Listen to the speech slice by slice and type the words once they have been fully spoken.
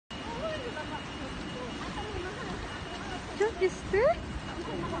sister.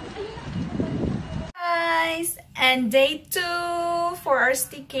 Guys, and day 2 for our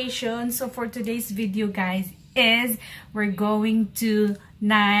staycation. So for today's video, guys, is we're going to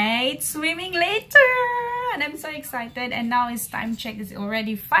night swimming later, and I'm so excited. And now it's time check. It's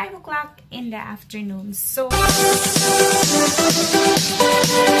already 5 o'clock in the afternoon. So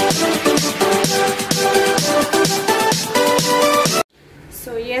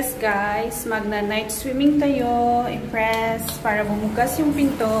yes guys, magna-night swimming tayo. Impress para bumukas yung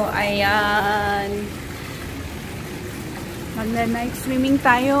pinto. Ayan. Magna-night swimming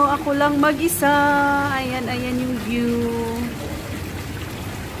tayo. Ako lang mag-isa. Ayan, ayan yung view.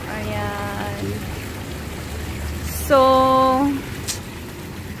 Ayan. So,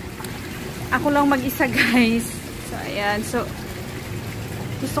 ako lang mag-isa guys. So, ayan. So,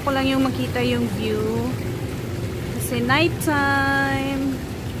 gusto ko lang yung makita yung view. Kasi night time.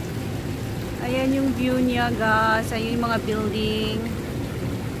 Ayan yung view niya guys. Ayan yung mga building.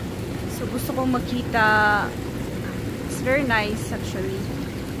 So gusto kong makita. It's very nice actually.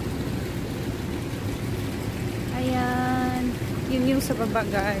 Ayan. Yun yung sa baba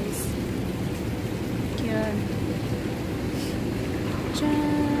guys. Ayan.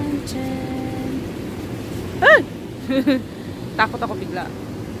 Tchan, tchan. Ah! Takot ako bigla.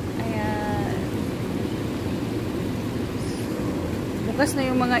 Ayan. Bukas na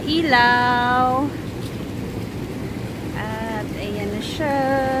yung mga ilaw. At ayan na siya.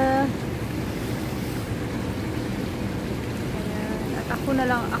 Ayan. At ako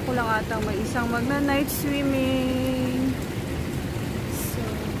lang ata may isang magna-night swimming. So,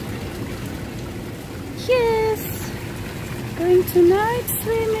 yes! Going to night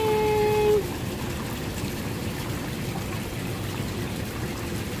swimming!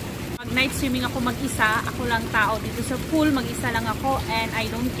 Night swimming ako mag-isa. Ako lang tao dito sa pool. Mag-isa lang ako and I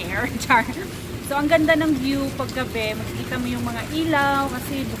don't care. Char. So, ang ganda ng view pag gabi. Makikita mo yung mga ilaw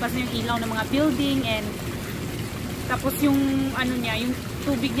kasi bukas na yung ilaw ng mga building and tapos yung ano niya, yung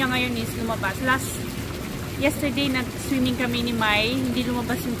tubig niya ngayon is lumabas. Yesterday nag-swimming kami ni Mai. Hindi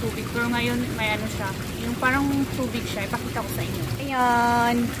lumabas yung tubig. Pero ngayon may ano siya. Yung parang tubig siya. Ipakita ko sa inyo.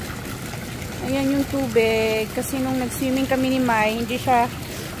 Ayan. Ayan yung tubig. Kasi nung nag-swimming kami ni Mai, hindi siya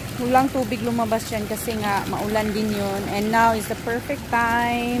walang tubig lumabas yan kasi nga maulan din yun. And now is the perfect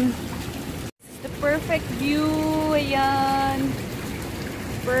time. It's the perfect view. Ayan.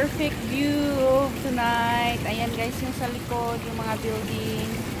 Perfect view of tonight. Ayan guys, yung sa likod, yung mga building.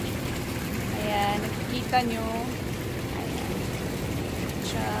 Ayan, nakikita nyo. Ayan.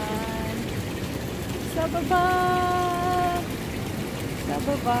 Diyan. Sa baba. Sa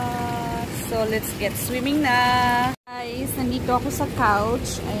baba. So, let's get swimming na. Guys, nandito ako sa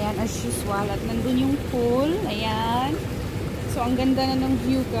couch. Ayan, as usual. At nandun yung pool. Ayan. So, ang ganda na ng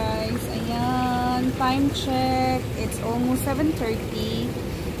view, guys. Ayan. Time check. It's almost 7:30.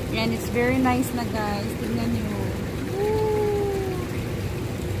 And it's very nice na, guys. Tingnan nyo. Woo!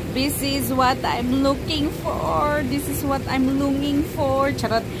 This is what I'm looking for. This is what I'm longing for.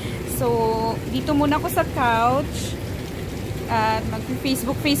 Charot. So, dito muna ako sa couch. At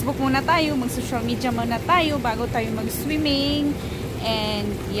mag-Facebook muna tayo, mag-social media muna tayo bago tayo mag-swimming.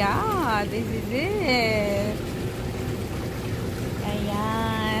 And yeah, this is it.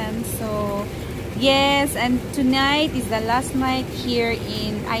 Ayan. So, yes, and tonight is the last night here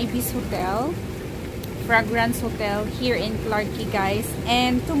in Ibis Hotel, Fragrance Hotel here in Clarke, guys.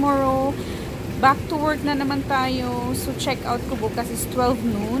 And tomorrow, back to work na naman tayo. So, check out ko bukas is 12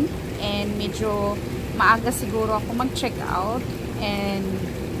 noon. And medyo maaga siguro ako mag-check out. And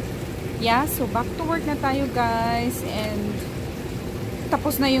yeah, so back to work na tayo guys. And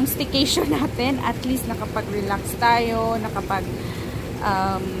tapos na yung staycation natin. At least nakapag-relax tayo, nakapag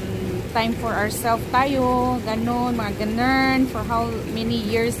time for ourselves tayo, ganon, mga ganun. For how many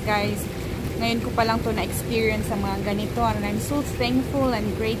years guys, ngayon ko pa lang to na-experience sa mga ganito. And I'm so thankful and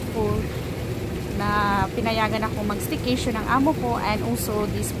grateful na pinayagan ako mag-staycation ng amo ko, and also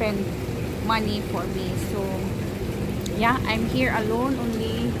they spend money for me. So yeah, I'm here alone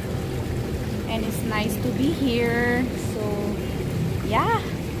only, and it's nice to be here. So yeah.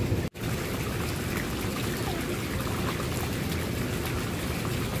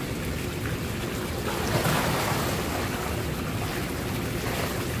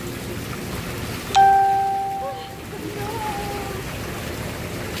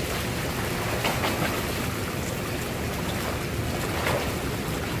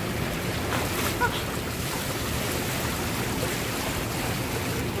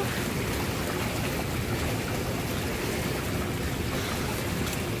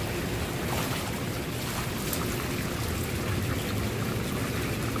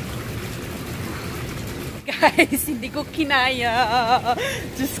 Guys, hindi ko kinaya.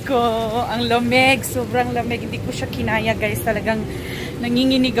 Diyos ko, ang lamig. Sobrang lamig. Hindi ko siya kinaya, guys. Talagang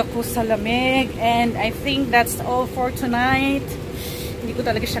nanginginig ako sa lamig. And I think that's all for tonight. Hindi ko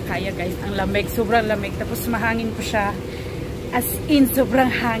talaga siya kaya, guys. Ang lamig. Sobrang lamig. Tapos mahangin po siya. As in,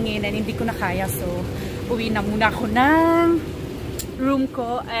 sobrang hangin. And hindi ko na kaya. So, uwi na muna ako ng room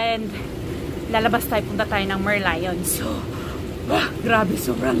ko. And lalabas tayo. Punta tayo ng Merlion. So, grabe.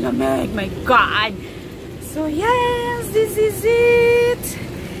 Sobrang lamig. My God! So yes, this is it.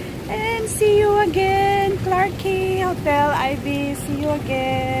 And see you again. Clarky Hotel Ivy. See you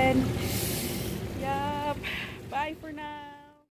again. Yup. Bye for now.